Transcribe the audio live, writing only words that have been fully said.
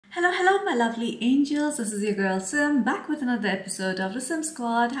Hello, my lovely angels. This is your girl Sim, back with another episode of the Sim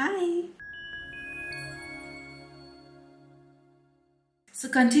Squad. Hi! So,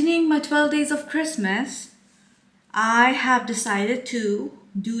 continuing my 12 days of Christmas, I have decided to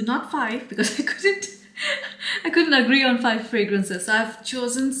do not 5 because I couldn't agree on 5 fragrances. So, I've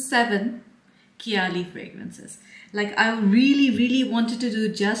chosen 7 Kayali fragrances. Like, I really wanted to do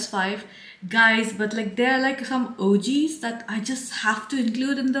just 5 guys, but like there are like some OGs that I just have to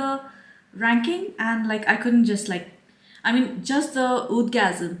include in the ranking, and like I couldn't just just the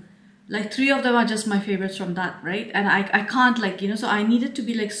Oudgasm, like 3 of them are just my favorites from that, right? And I can't so I needed to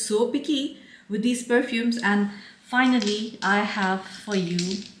be like so picky with these perfumes, and finally I have for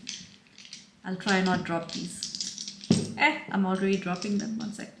you, I'll try not drop these. I'm already dropping them.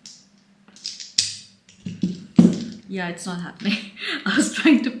 One sec. Yeah, it's not happening. I was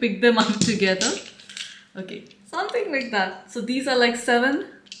trying to pick them up together. Okay, something like that. So these are like 7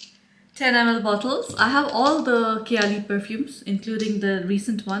 10 ml bottles. I have all the Kayali perfumes, including the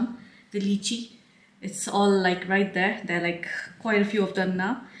recent one, the lychee. It's all like right there. There are like quite a few of them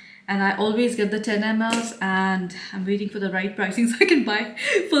now. And I always get the 10 mls, and I'm waiting for the right pricing so I can buy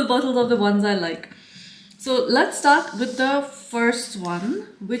full bottles of the ones I like. So let's start with the first one,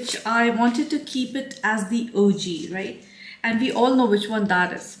 which I wanted to keep it as the OG, right? And we all know which one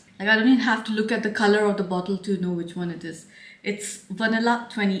that is. Like, I don't even have to look at the color of the bottle to know which one it is. It's Vanilla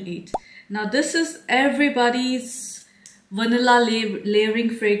 28. Now this is everybody's vanilla layering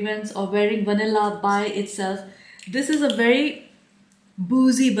fragrance, or wearing vanilla by itself. This is a very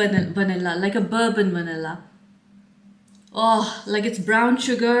boozy vanilla, like a bourbon vanilla. Oh, like it's brown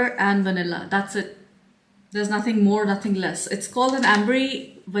sugar and vanilla. That's it. There's nothing more, nothing less. It's called an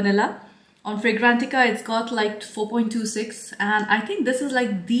ambery vanilla. On Fragrantica, it's got like 4.26, and I think this is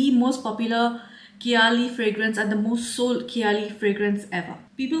like the most popular Kayali fragrance and the most sold Kayali fragrance ever.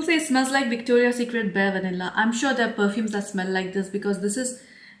 People say it smells like Victoria's Secret Bare Vanilla. I'm sure there are perfumes that smell like this, because this is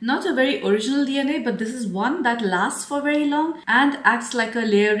not a very original DNA, but this is one that lasts for very long and acts like a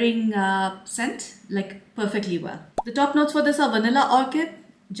layering scent, like perfectly well. The top notes for this are vanilla orchid,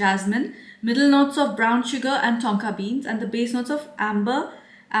 jasmine, middle notes of brown sugar and tonka beans, and the base notes of amber,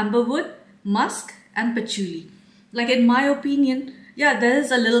 amberwood, musk and patchouli. Like, in my opinion, yeah, there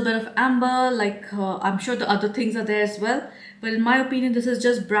is a little bit of amber, like I'm sure the other things are there as well, but in my opinion this is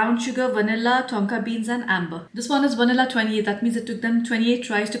just brown sugar, vanilla, tonka beans and amber. This one is vanilla 28. That means it took them 28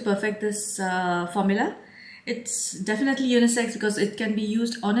 tries to perfect this formula. It's definitely unisex because it can be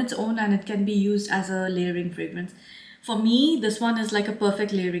used on its own and it can be used as a layering fragrance. For me, this one is like a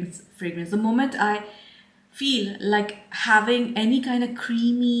perfect layering fragrance. The moment I feel like having any kind of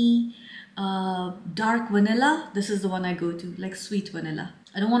creamy, dark vanilla, this is the one I go to, like sweet vanilla.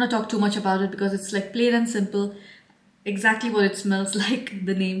 I don't want to talk too much about it because it's like plain and simple, exactly what it smells like,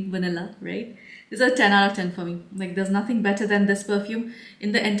 the name vanilla, right? This is a 10 out of 10 for me. Like, there's nothing better than this perfume.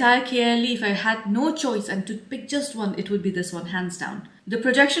 In the entire Kayali, if I had no choice and to pick just one, it would be this one, hands down. The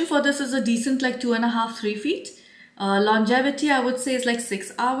projection for this is a decent like 2.5 3 feet. Longevity, I would say, is like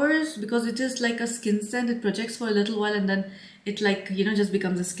 6 hours, because it is like a skin scent. It projects for a little while and then it just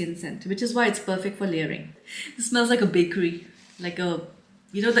becomes a skin scent, which is why it's perfect for layering. It smells like a bakery, like a,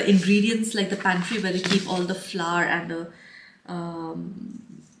 the ingredients, like the pantry where they keep all the flour and the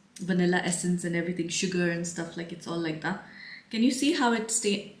vanilla essence and everything, sugar and stuff, like it's all like that. Can you see how it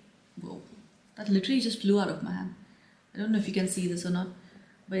stays? Whoa, that literally just flew out of my hand. I don't know if you can see this or not,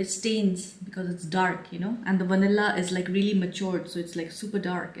 but it stains because it's dark, and the vanilla is like really matured, so it's like super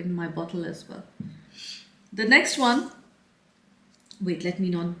dark in my bottle as well. The next one, wait, let me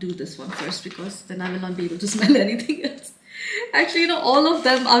not do this one first, because then I will not be able to smell anything else. Actually, all of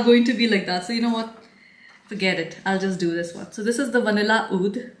them are going to be like that, so you know what, forget it, I'll just do this one. So this is the Vanilla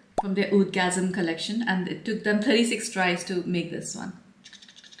Oud from their Oudgasm collection, and it took them 36 tries to make this one.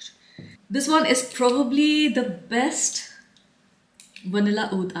 This one is probably the best vanilla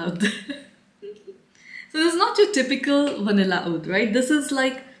oud out there. So this is not your typical vanilla oud, right? This is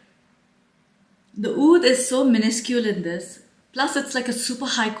like, the oud is so minuscule in this, plus it's like a super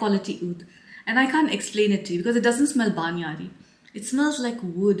high quality oud, and I can't explain it to you because it doesn't smell barnyardy. It smells like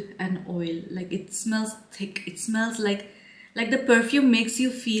wood and oil. Like, it smells thick. It smells like the perfume makes you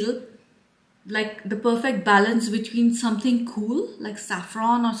feel like the perfect balance between something cool like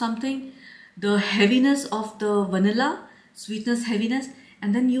saffron or something, the heaviness of the vanilla, sweetness, heaviness,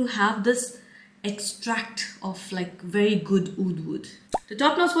 and then you have this extract of like very good oud wood. The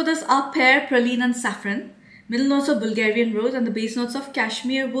top notes for this are pear, praline and saffron, middle notes of Bulgarian rose, and the base notes of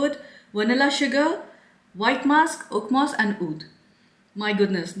cashmere wood, vanilla sugar, white musk, oak moss and oud. My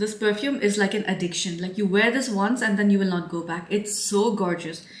goodness, this perfume is like an addiction. Like, you wear this once and then you will not go back. It's so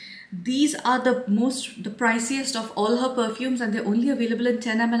gorgeous. These are the priciest of all her perfumes, and they're only available in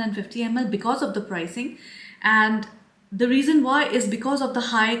 10 ml and 50 ml because of the pricing. And the reason why is because of the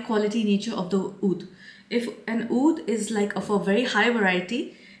high quality nature of the oud. If an oud is like of a very high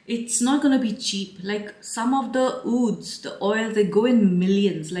variety, it's not going to be cheap. Like some of the ouds, the oils, they go in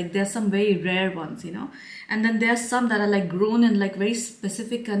millions. Like there's some very rare ones, you know. And then there's some that are like grown in like very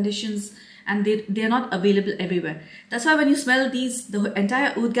specific conditions, and they're not available everywhere. That's why when you smell these, the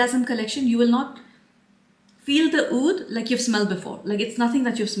entire Oudgasm collection, you will not feel the oud like you've smelled before. Like it's nothing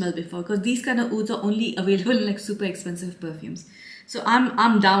that you've smelled before, because these kind of ouds are only available in like super expensive perfumes. So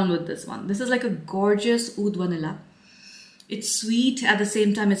I'm down with this one. This is like a gorgeous oud vanilla. It's sweet at the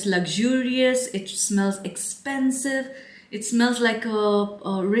same time. It's luxurious. It smells expensive. It smells like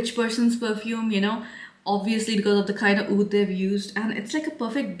a rich person's perfume, you know, obviously because of the kind of oud they've used. And it's like a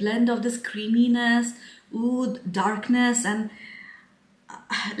perfect blend of this creaminess, oud, darkness, and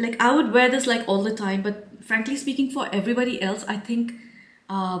like I would wear this like all the time. But frankly speaking, for everybody else, I think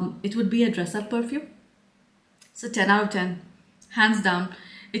it would be a dress-up perfume. So 10 out of 10, hands down.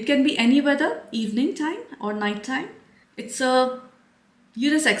 It can be any weather, evening time or night time. It's a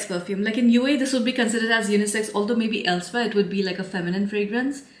unisex perfume. Like in UAE, this would be considered as unisex, although maybe elsewhere it would be like a feminine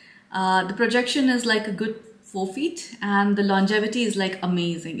fragrance. The projection is like a good 4 feet, and the longevity is like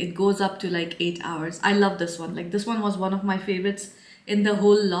amazing. It goes up to like 8 hours. I love this one. Like this one was one of my favorites in the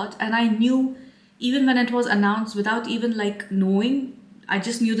whole lot, and I knew even when it was announced, without even like knowing, I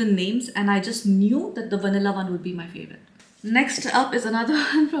just knew the names, and I just knew that the vanilla one would be my favorite. Next up is another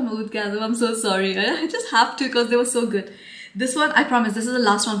one from Oudgasm. I'm so sorry. I just have to because they were so good. This one, I promise, this is the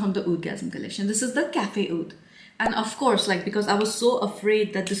last one from the Oudgasm collection. This is the Cafe Oud. And of course, like because I was so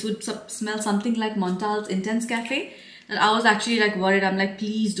afraid that this would smell something like Montal's Intense Cafe, that I was actually like worried. I'm like,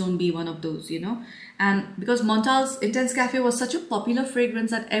 please don't be one of those, you know. And because Montal's Intense Cafe was such a popular fragrance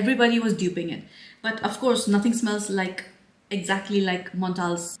that everybody was duping it. But of course, nothing smells like exactly like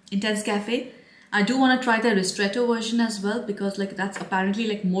Montal's Intense Cafe. I do want to try the Ristretto version as well, because like that's apparently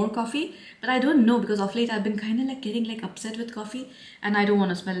like more coffee, but I don't know, because of late I've been kind of like getting like upset with coffee, and I don't want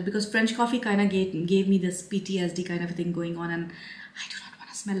to smell it because French coffee kind of gave me this PTSD kind of thing going on, and I do not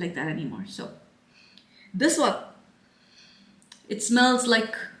want to smell like that anymore. So this one, it smells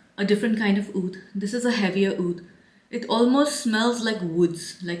like a different kind of oud. This is a heavier oud. It almost smells like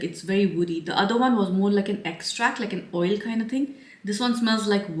woods, like it's very woody. The other one was more like an extract, like an oil kind of thing. This one smells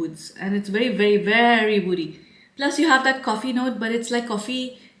like woods, and it's very, very, very woody. Plus you have that coffee note, but it's like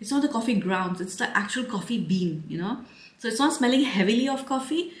coffee, it's not the coffee grounds, it's the actual coffee bean, you know? So it's not smelling heavily of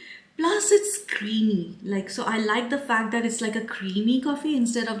coffee, plus it's creamy. Like, so I like the fact that it's like a creamy coffee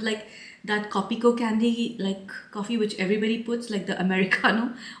instead of like that Copico candy, like coffee which everybody puts, like the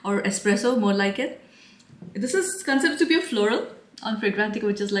Americano or espresso, more like it. This is considered to be a floral on Fragrantica,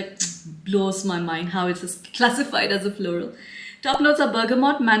 which is like blows my mind how it's classified as a floral. Top notes are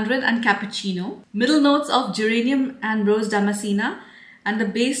bergamot, mandarin and cappuccino. Middle notes of geranium and rose damascena. And the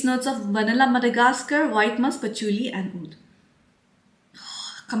base notes of vanilla Madagascar, white musk, patchouli and oud.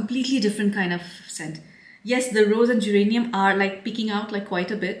 Completely different kind of scent. Yes, the rose and geranium are like peeking out like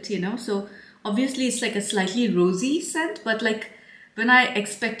quite a bit, you know. So obviously it's like a slightly rosy scent, but like when I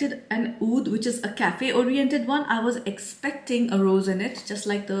expected an oud, which is a cafe oriented one, I was expecting a rose in it, just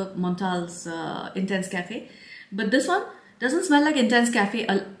like the Montal's Intense Cafe. But this one doesn't smell like Intense Cafe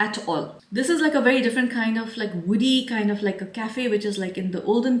at all. This is like a very different kind of like woody, kind of like a cafe, which is like in the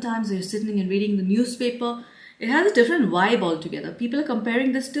olden times where you're sitting and reading the newspaper. It has a different vibe altogether. People are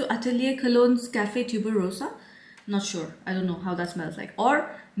comparing this to Atelier Cologne's Cafe Tuberosa. Not sure. I don't know how that smells like.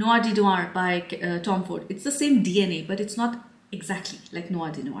 Or Noir de Noir by Tom Ford. It's the same DNA, but it's not exactly like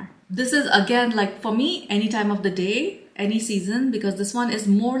Noir de Noir. This is again like for me any time of the day, any season, because this one is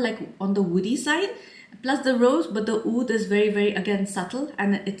more like on the woody side. Plus the rose, but the oud is very, very, again, subtle,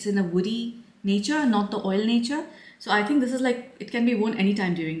 and it's in a woody nature, not the oil nature. So I think this is like, it can be worn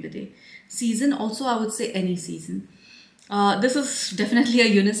anytime during the day. Season, also I would say any season. This is definitely a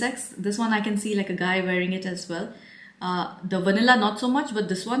unisex. This one I can see like a guy wearing it as well. The vanilla, not so much, but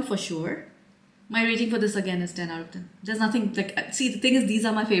this one for sure. My rating for this again is 10 out of 10. There's nothing, like, see, the thing is, these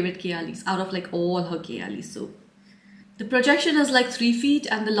are my favorite Kayalis out of like all her Kayalis, so. The projection is like 3 feet,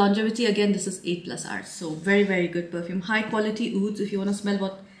 and the longevity, again, this is 8+ hours. So very, very good perfume. High quality ouds. If you want to smell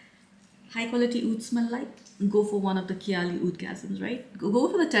what high quality ouds smell like, go for one of the Kayali Oudgasms, right? Go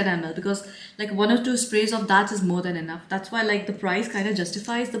for the 10 ml, because like 1 or 2 sprays of that is more than enough. That's why like the price kind of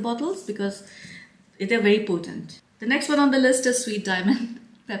justifies the bottles, because they're very potent. The next one on the list is Sweet Diamond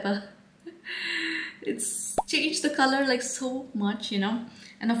Pepper. It's changed the color like so much, you know.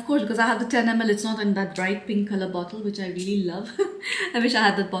 And of course, because I have the 10 ml, it's not in that bright pink color bottle, which I really love. I wish I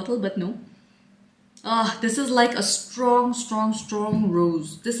had that bottle, but no. This is like a strong, strong, strong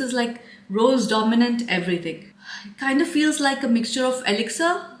rose. This is like rose dominant everything. It kind of feels like a mixture of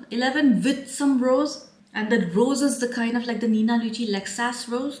Elixir 11 with some rose. And that rose is the kind of like the Nina Ricci Lexus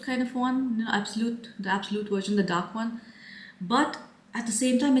rose kind of one. You know, the absolute version, the dark one. But at the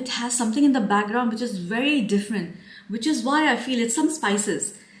same time, it has something in the background which is very different. Which is why I feel it's some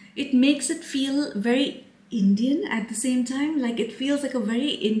spices. It makes it feel very Indian at the same time. Like it feels like a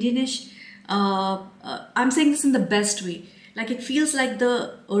very Indianish. I'm saying this in the best way. Like it feels like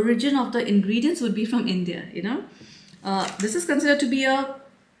the origin of the ingredients would be from India, you know. This is considered to be a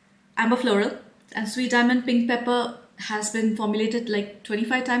amber floral, and sweet diamond pink pepper has been formulated like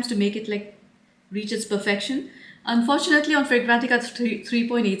 25 times to make it like reach its perfection. Unfortunately on Fragrantica it's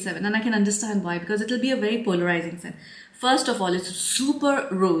 3.87, and I can understand why, because it will be a very polarizing scent. First of all, it's super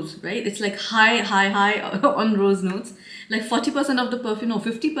rose, right? It's like high on rose notes. Like 40% of the perfume or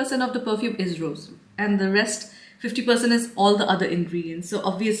 50% of the perfume is rose, and the rest 50% is all the other ingredients. So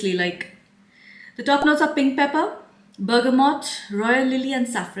obviously, like the top notes are pink pepper, bergamot, royal lily and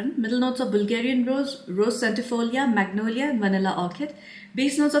saffron. Middle notes are Bulgarian rose, rose centifolia, magnolia and vanilla orchid.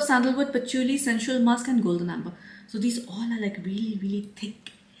 Base notes of sandalwood, patchouli, sensual musk and golden amber. So these all are like really, really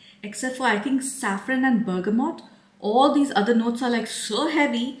thick, except for I think saffron and bergamot. All these other notes are like so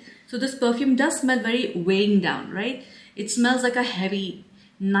heavy. So this perfume does smell very weighing down, right? It smells like a heavy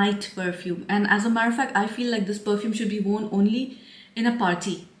night perfume. And as a matter of fact, I feel like this perfume should be worn only in a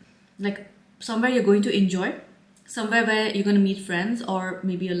party. Like somewhere you're going to enjoy. Somewhere where you're going to meet friends or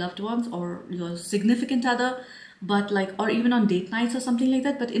maybe your loved ones or your significant other. But like, or even on date nights or something like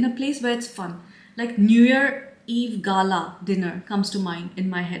that. But in a place where it's fun. Like New Year Eve gala dinner comes to mind in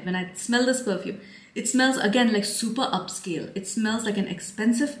my head when I smell this perfume. It smells again like super upscale. It smells like an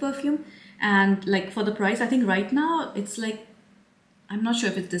expensive perfume, and like for the price, I think right now it's like, I'm not sure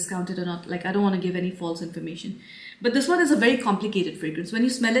if it's discounted or not. Like I don't want to give any false information, but this one is a very complicated fragrance. When you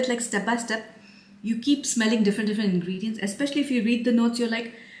smell it like step by step, you keep smelling different ingredients. Especially if you read the notes, you're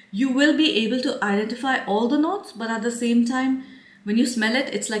like, you will be able to identify all the notes, but at the same time, when you smell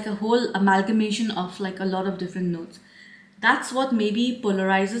it, it's like a whole amalgamation of like a lot of different notes. That's what maybe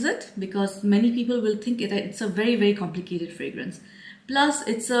polarizes it, because many people will think it's a very, very complicated fragrance. Plus,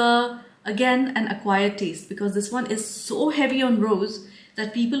 it's again an acquired taste, because this one is so heavy on rose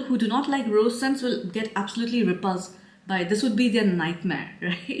that people who do not like rose scents will get absolutely repulsed by it. This would be their nightmare,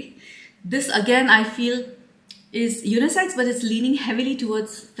 right? This again, I feel, is unisex, but it's leaning heavily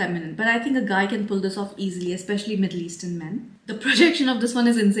towards feminine. But I think a guy can pull this off easily, especially Middle Eastern men. The projection of this one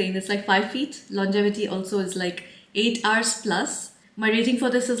is insane. It's like 5 feet. Longevity also is like 8 hours plus. My rating for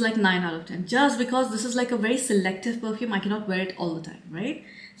this is like 9 out of 10. Just because this is like a very selective perfume, I cannot wear it all the time, right?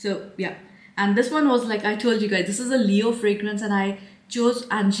 So yeah. And this one was like, I told you guys, this is a Leo fragrance, and I chose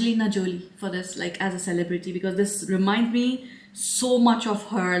Angelina Jolie for this, like as a celebrity, because this reminds me so much of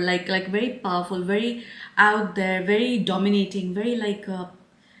her, like very powerful, very out there, very dominating, very like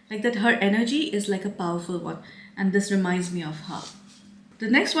that her energy is like a powerful one, and this reminds me of her. The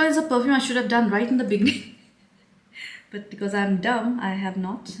next one is a perfume I should have done right in the beginning but because I'm dumb, I have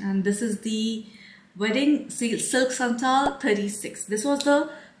not. And this is the Wedding Silk Santal 36. This was the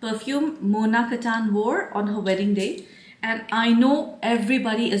perfume Mona Katan wore on her wedding day. And I know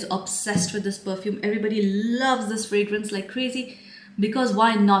everybody is obsessed with this perfume. Everybody loves this fragrance like crazy, because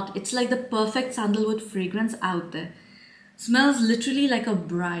why not? It's like the perfect sandalwood fragrance out there. Smells literally like a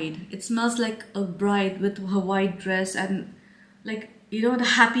bride. It smells like a bride with her white dress, and like, you know, the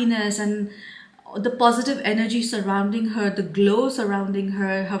happiness and the positive energy surrounding her, the glow surrounding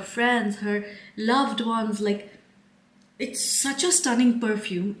her, her friends, her loved ones. Like, it's such a stunning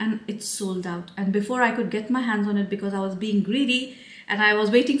perfume, and it's sold out. And before I could get my hands on it, because I was being greedy and I was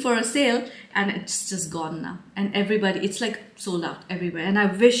waiting for a sale, and it's just gone now. And everybody, it's like sold out everywhere. And I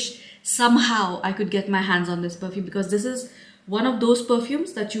wish somehow I could get my hands on this perfume, because this is one of those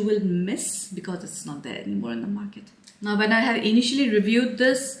perfumes that you will miss because it's not there anymore in the market. Now, when I had initially reviewed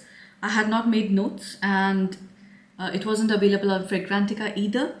this, I had not made notes, and it wasn't available on Fragrantica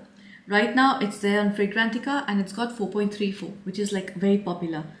either. Right now it's there on Fragrantica, and it's got 4.34, which is like very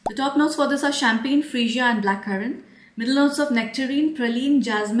popular. The top notes for this are champagne, freesia and blackcurrant. Middle notes of nectarine, praline,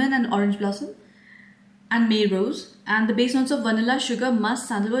 jasmine and orange blossom and May rose. And the base notes of vanilla, sugar, musk,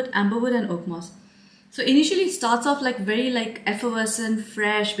 sandalwood, amberwood and oak moss. So initially it starts off like very like effervescent,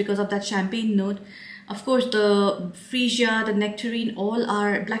 fresh, because of that champagne note. Of course, the freesia, the nectarine, all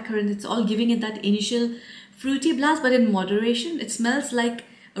are blackcurrant. It's all giving it that initial fruity blast, but in moderation. It smells like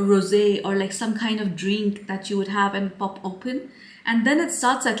a rosé or like some kind of drink that you would have and pop open. And then it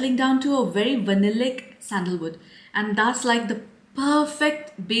starts settling down to a very vanillic sandalwood. And that's like the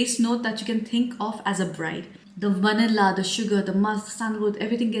perfect base note that you can think of as a bride. The vanilla, the sugar, the musk, sandalwood,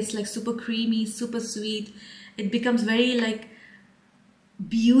 everything gets like super creamy, super sweet. It becomes very like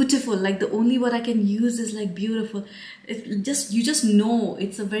beautiful. Like the only word I can use is like beautiful. You just know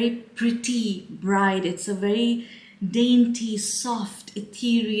it's a very pretty bride. It's a very dainty, soft,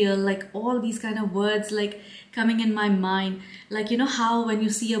 ethereal, like all these kind of words like coming in my mind. Like, you know how when you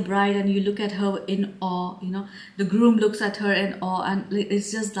see a bride and you look at her in awe, you know, the groom looks at her in awe, and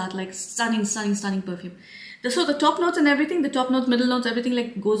it's just that like stunning, stunning, stunning perfume. So the top notes and everything, the top notes, middle notes, everything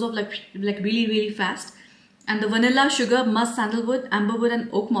like goes off like really, really fast. And the vanilla, sugar, musk, sandalwood, amberwood and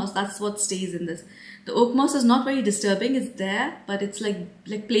oak moss, that's what stays in this. The oak moss is not very disturbing, it's there, but it's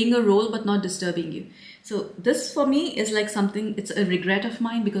like playing a role but not disturbing you. So this for me is like something, it's a regret of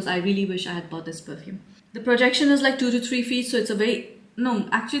mine because I really wish I had bought this perfume. The projection is like 2 to 3 feet, so it's a very, no,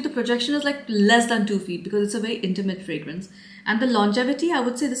 actually the projection is like less than 2 feet because it's a very intimate fragrance. And the longevity, I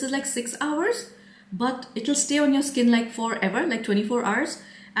would say this is like 6 hours, but it'll stay on your skin like forever, like 24 hours.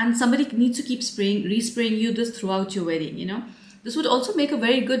 And somebody needs to keep spraying, respraying you this throughout your wedding, you know. This would also make a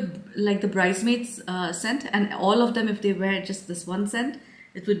very good, like the bridesmaids scent, and all of them, if they wear just this one scent,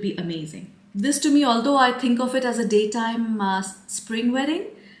 it would be amazing. This to me, although I think of it as a daytime spring wedding,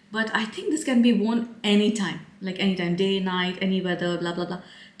 but I think this can be worn anytime, like anytime, day, night, any weather, blah, blah, blah.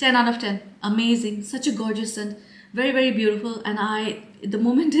 10 out of 10, amazing, such a gorgeous scent, very, very beautiful. And the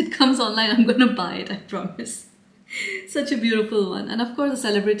moment it comes online, I'm gonna buy it, I promise. Such a beautiful one. And of course, a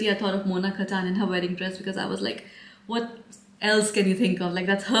celebrity, I thought of Mona Katan in her wedding dress because I was like, what else can you think of? Like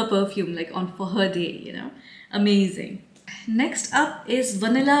that's her perfume, like for her day, you know. Amazing. Next up is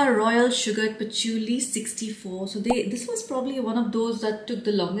Vanilla Royal Sugared Patchouli 64. So this was probably one of those that took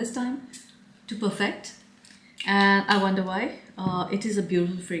the longest time to perfect. And I wonder why. It is a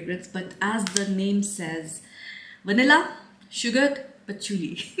beautiful fragrance, but as the name says, vanilla, sugared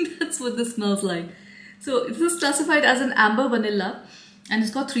patchouli. That's what this smells like. So this is classified as an amber vanilla and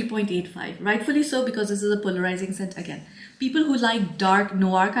it's got 3.85. Rightfully so, because this is a polarizing scent again. People who like dark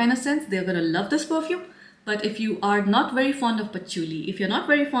noir kind of scents, they're going to love this perfume. But if you are not very fond of patchouli, if you're not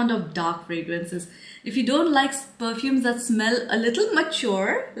very fond of dark fragrances, if you don't like perfumes that smell a little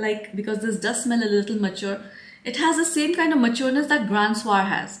mature, like because this does smell a little mature, it has the same kind of matureness that Grand Soir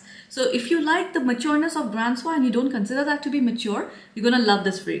has. So if you like the matureness of Grand Soir and you don't consider that to be mature, you're going to love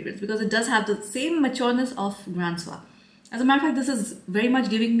this fragrance because it does have the same matureness of Grand Soir. As a matter of fact, this is very much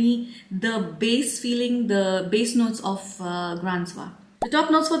giving me the base feeling, the base notes of Grand Soir. The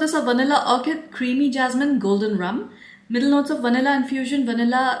top notes for this are vanilla orchid, creamy jasmine, golden rum. Middle notes of vanilla infusion,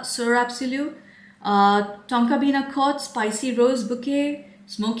 vanilla sur absolu, tonka bean accord, spicy rose bouquet,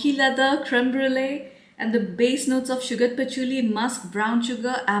 smoky leather, creme brulee. And the base notes of sugared patchouli, musk, brown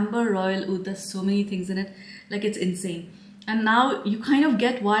sugar, amber, royal oud. There's so many things in it, like it's insane. And now you kind of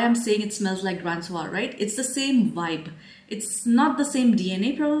get why I'm saying it smells like Grand Soir, right? It's the same vibe. It's not the same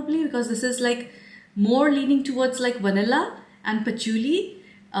DNA probably because this is like more leaning towards like vanilla and patchouli.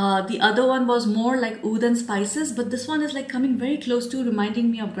 The other one was more like oud and spices, but this one is like coming very close to reminding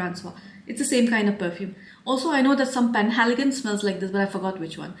me of Grand Soir. It's the same kind of perfume. Also, I know that some Penhaligon smells like this, but I forgot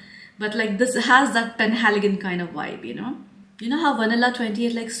which one. But like this has that Penhaligon kind of vibe, you know? You know how Vanilla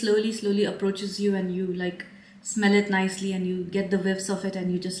 28 like slowly approaches you and you like smell it nicely and you get the whiffs of it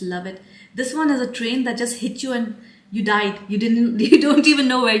and you just love it. This one is a train that just hit you and you died. You don't even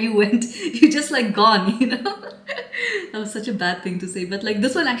know where you went. You're just like gone, you know? That was such a bad thing to say. But like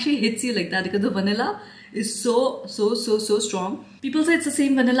this one actually hits you like that because the vanilla is so strong. People say it's the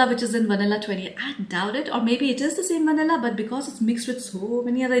same vanilla which is in Vanilla 28. I doubt it. Or maybe it is the same vanilla, but because it's mixed with so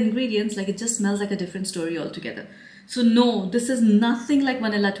many other ingredients, like it just smells like a different story altogether. So no, this is nothing like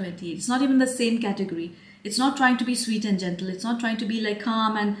Vanilla 28. It's not even the same category. It's not trying to be sweet and gentle. It's not trying to be like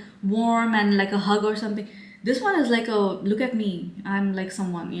calm and warm and like a hug or something. This one is like a, look at me, I'm like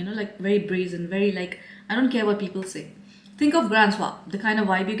someone, you know, like very brazen, very like, I don't care what people say. Think of Grand Soir, the kind of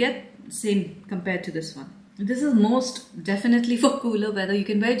vibe you get, same compared to this one. This is most definitely for cooler weather. You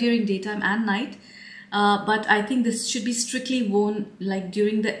can wear it during daytime and night. But I think this should be strictly worn like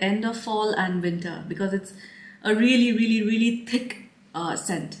during the end of fall and winter because it's a really thick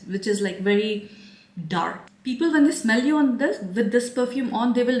scent, which is like very dark. People, when they smell you on this, with this perfume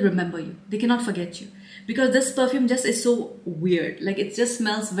on, they will remember you. They cannot forget you. Because this perfume just is so weird. Like it just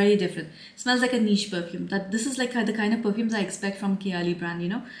smells very different. It smells like a niche perfume. That this is like the kind of perfumes I expect from Kayali brand, you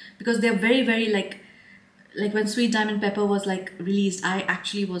know. Because they're very like when Sweet Diamond Pepper was like released, I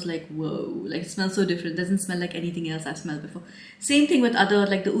actually was like, whoa, like it smells so different. It doesn't smell like anything else I've smelled before. Same thing with other,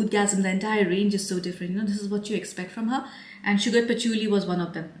 like the Oudgasm, the entire range is so different. You know, this is what you expect from her. And Sugared Patchouli was one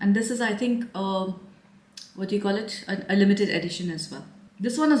of them. And this is, I think, what what do you call it, a limited edition as well.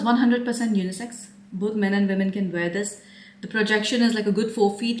 This one is 100% unisex. Both men and women can wear this. The projection is like a good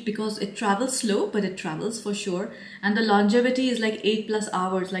 4 feet because it travels slow, but it travels for sure. And the longevity is like 8+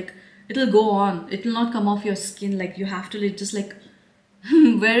 hours. Like it'll go on. It will not come off your skin. Like you have to just like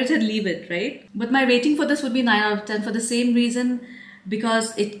wear it and leave it, right? But my rating for this would be 9 out of 10 for the same reason,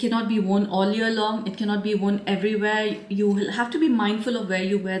 because it cannot be worn all year long. It cannot be worn everywhere. You will have to be mindful of where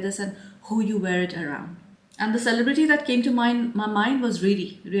you wear this and who you wear it around. And the celebrity that came to my mind was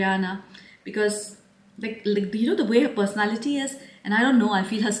really Rihanna, because like you know the way her personality is, and I don't know, I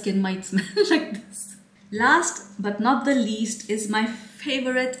feel her skin might smell like this. Last but not the least is my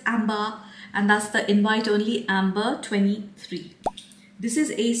favorite amber, and that's the Invite Only Amber 23. This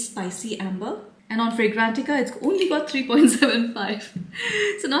is a spicy amber, and on Fragrantica it's only got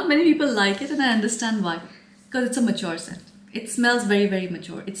 3.75. So not many people like it, and I understand why, because it's a mature scent. It smells very, very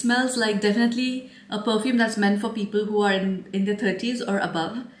mature. It smells like definitely a perfume that's meant for people who are in their 30s or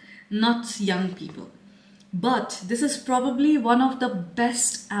above, not young people. But this is probably one of the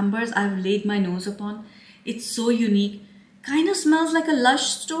best ambers I've laid my nose upon. It's so unique. Kind of smells like a Lush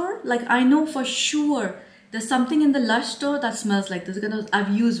store. Like I know for sure there's something in the Lush store that smells like this.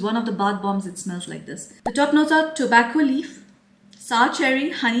 I've used one of the bath bombs, it smells like this. The top notes are tobacco leaf, sour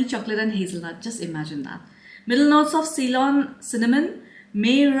cherry, honey, chocolate and hazelnut. Just imagine that. Middle notes of Ceylon cinnamon,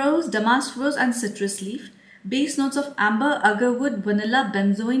 May rose, damask rose and citrus leaf. Base notes of amber, agarwood, vanilla,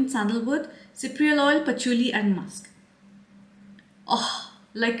 benzoin, sandalwood, cypriol oil, patchouli and musk. Oh,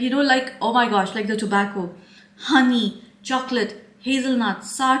 like, you know, like, oh my gosh, like the tobacco, honey, chocolate, hazelnut,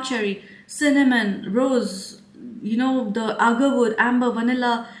 sour cherry, cinnamon, rose, you know, the agarwood, amber,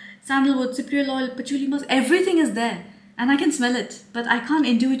 vanilla, sandalwood, cypriol oil, patchouli, musk, everything is there. And I can smell it, but I can't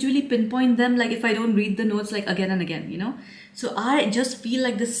individually pinpoint them like if I don't read the notes like again and again, you know. So I just feel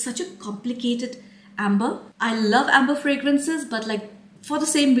like this is such a complicated amber. I love amber fragrances, but like for the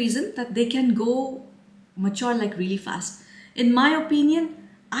same reason that they can go mature like really fast. In my opinion,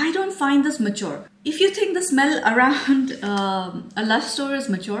 I don't find this mature. If you think the smell around a Lush store is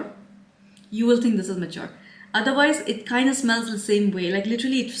mature, you will think this is mature. Otherwise, it kind of smells the same way. Like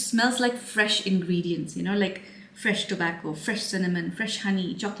literally it smells like fresh ingredients, you know, like fresh tobacco, fresh cinnamon, fresh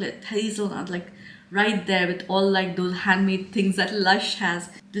honey, chocolate, hazelnut, like right there with all like those handmade things that Lush has.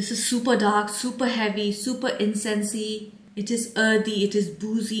 This is super dark, super heavy, super incensey. It is earthy, it is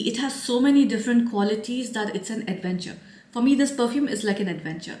boozy. It has so many different qualities that it's an adventure. For me, this perfume is like an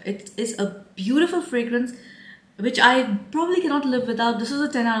adventure. It is a beautiful fragrance, which I probably cannot live without. This is a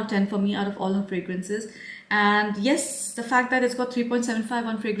 10 out of 10 for me out of all her fragrances. And yes, the fact that it's got 3.75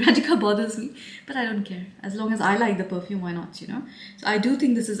 on Fragrantica bothers me, but I don't care. As long as I like the perfume, why not, you know? So I do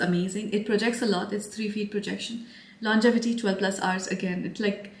think this is amazing. It projects a lot. It's 3 feet projection. Longevity, 12+ hours. Again, it's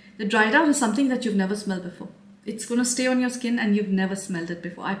like the dry down is something that you've never smelled before. It's going to stay on your skin and you've never smelled it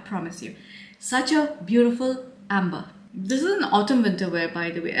before. I promise you. Such a beautiful amber. This is an autumn winter wear, by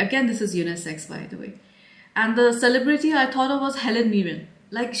the way. Again, this is unisex, by the way. And the celebrity I thought of was Helen Mirren.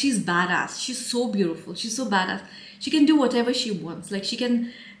 Like, she's badass. She's so beautiful. She's so badass. She can do whatever she wants. Like, she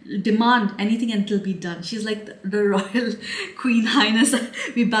can demand anything and it'll be done. She's like the royal queen highness.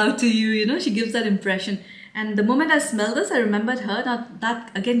 We bow to you, you know. She gives that impression. And the moment I smell this, I remembered her. Now,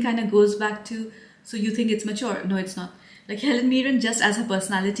 that again kind of goes back to, so you think it's mature? No, it's not. Like Helen Mirren, just as her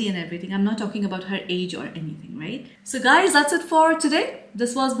personality and everything. I'm not talking about her age or anything, right? So guys, that's it for today.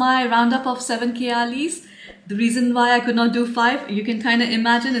 This was my roundup of 7 Kayalis. The reason why I could not do 5, you can kind of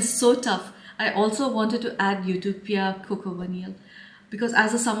imagine, is so tough. I also wanted to add Utopia Coco Vanille, because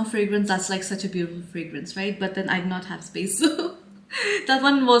as a summer fragrance, that's like such a beautiful fragrance, right? But then I did not have space. So that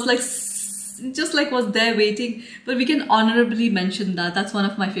one was like, just like was there waiting. But we can honorably mention that. That's one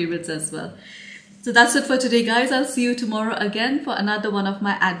of my favorites as well. So that's it for today, guys. I'll see you tomorrow again for another one of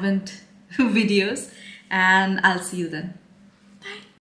my Advent videos. And I'll see you then.